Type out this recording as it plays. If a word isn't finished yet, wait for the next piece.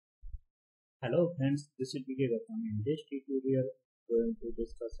Hello friends, this is Gautam. In this tutorial, we are going to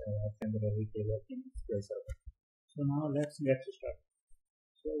discuss a temporary table in SQL Server. So now let's get started.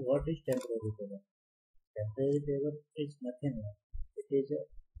 So what is temporary table? Temporary table is nothing else. It is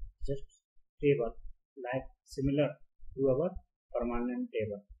just table like similar to our permanent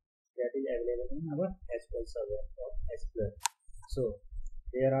table that is available in our SQL Server or SQL. So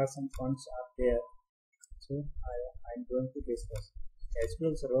there are some fonts up there. So I am going to discuss.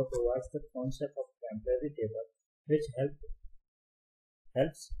 SQL Server provides the concept of temporary table, which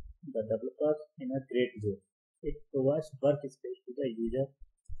helps the developer in a great way. It provides workspace to the user.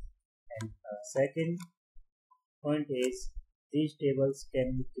 And second point is these tables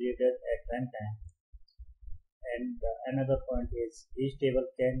can be created at runtime. And another point is these table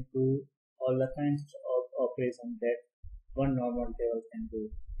can do all the kinds of operation that one normal table can do.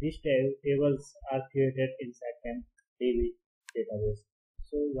 These tables are created inside MDB database.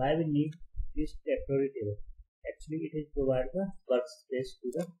 So why we need this temporary table? Actually, it is provide the workspace to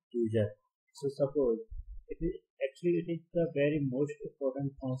the user. So suppose it is the very most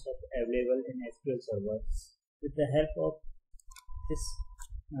important concept available in SQL Server. With the help of this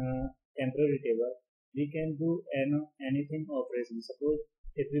temporary table, we can do anything operation. Suppose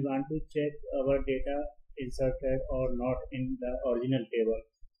if we want to check our data inserted or not in the original table.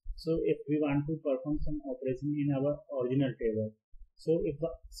 So if we want to perform some operation in our original table, so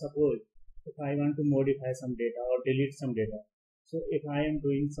suppose if I want to modify some data or delete some data, so if I am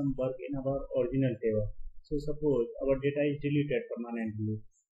doing some work in our original table, so suppose our data is deleted permanently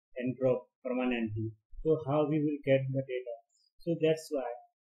and dropped permanently, so how we will get the data? So that's why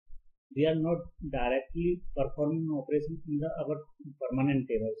we are not directly performing operation in our permanent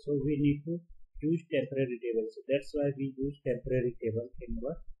table, so we need to use temporary table. So that's why we use temporary table in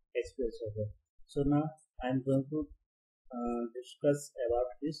our SQL Server. So now I am going to discuss about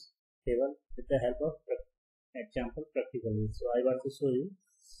this table with the help of example practically. So I want to show you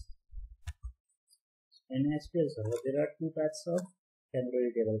in SQL Server there are two types of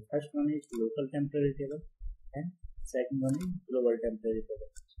temporary table. First one is local temporary table and second one is global temporary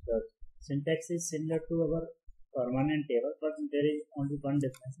table. The syntax is similar to our permanent table, but there is only one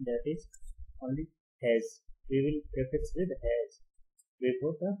difference, that is only has. We will prefix with has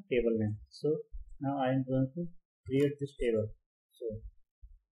before the table name. So now I am going to create this table. So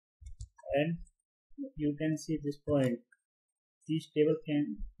and you can see this point. This table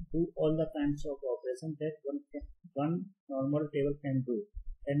can do all the kinds of operations that one normal table can do,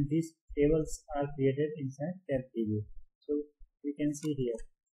 and these tables are created inside TempDB. So we can see here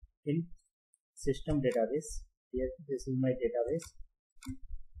in system database. Here this is my database.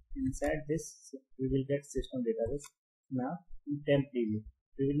 Inside this we will get system database. Now in TempDB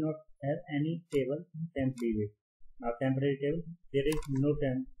we will not have any table in TempDB. Now temporary table, there is no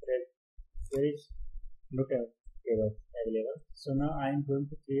table available. So now I am going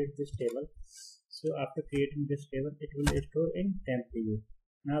to create this table. So after creating this table, it will store in TempDB.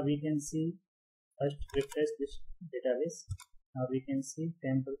 Now we can see, first refresh this database. Now we can see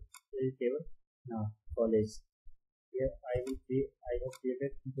temporary table. Now college. Here I have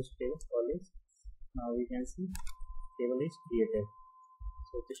created this table college. Now we can see table is created.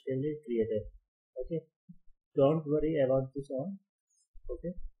 So this table is created. Okay. Don't worry about this all.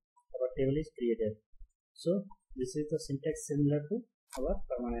 Okay, our table is created. So this is the syntax similar to our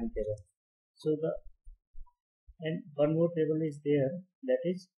permanent table. So and one more table is there, that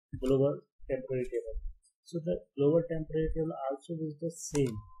is global temporary table. So the global temporary table also is the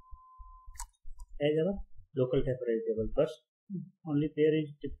same as our local temporary table, but only there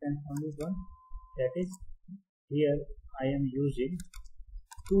is different only one, that is here I am using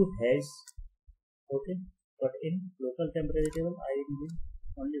two hash. Okay, but in local temporary table I am using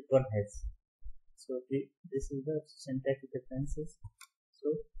only one hash. So this is the syntax differences.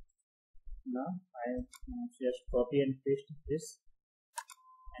 So now I just copy and paste this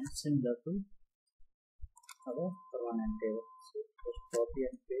and similar to our permanent table. So just copy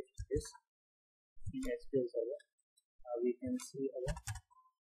and paste this in SQL Server. Now we can see our,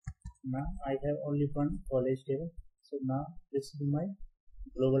 now I have only one college table. So now this is my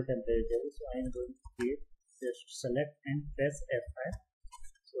global temporary table. So I am going to create, just select and press F5.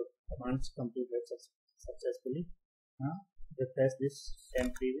 So commands completed successfully. Now refresh this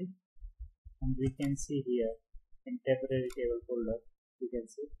TempDB and we can see here in temporary table folder we can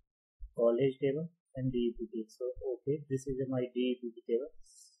see college table and DEPT. So okay, this is my DEPT table.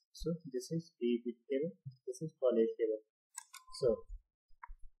 So this is DEPT table, this is college table. So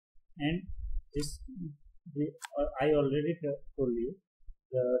and this I already told you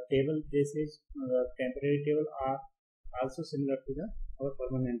the table, this is temporary table also similar to the our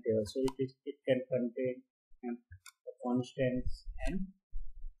permanent table. So it can contain constants and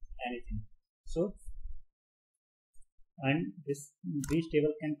anything. So and this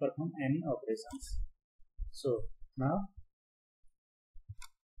table can perform any operations. So now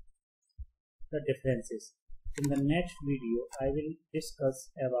the differences. In the next video, I will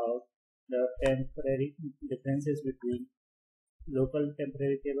discuss about the temporary differences between local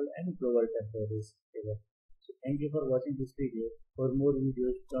temporary table and global temporary table. So thank you for watching this video. For more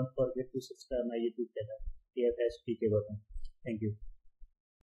videos, don't forget to subscribe my YouTube channel. TFS Gautam. Thank you.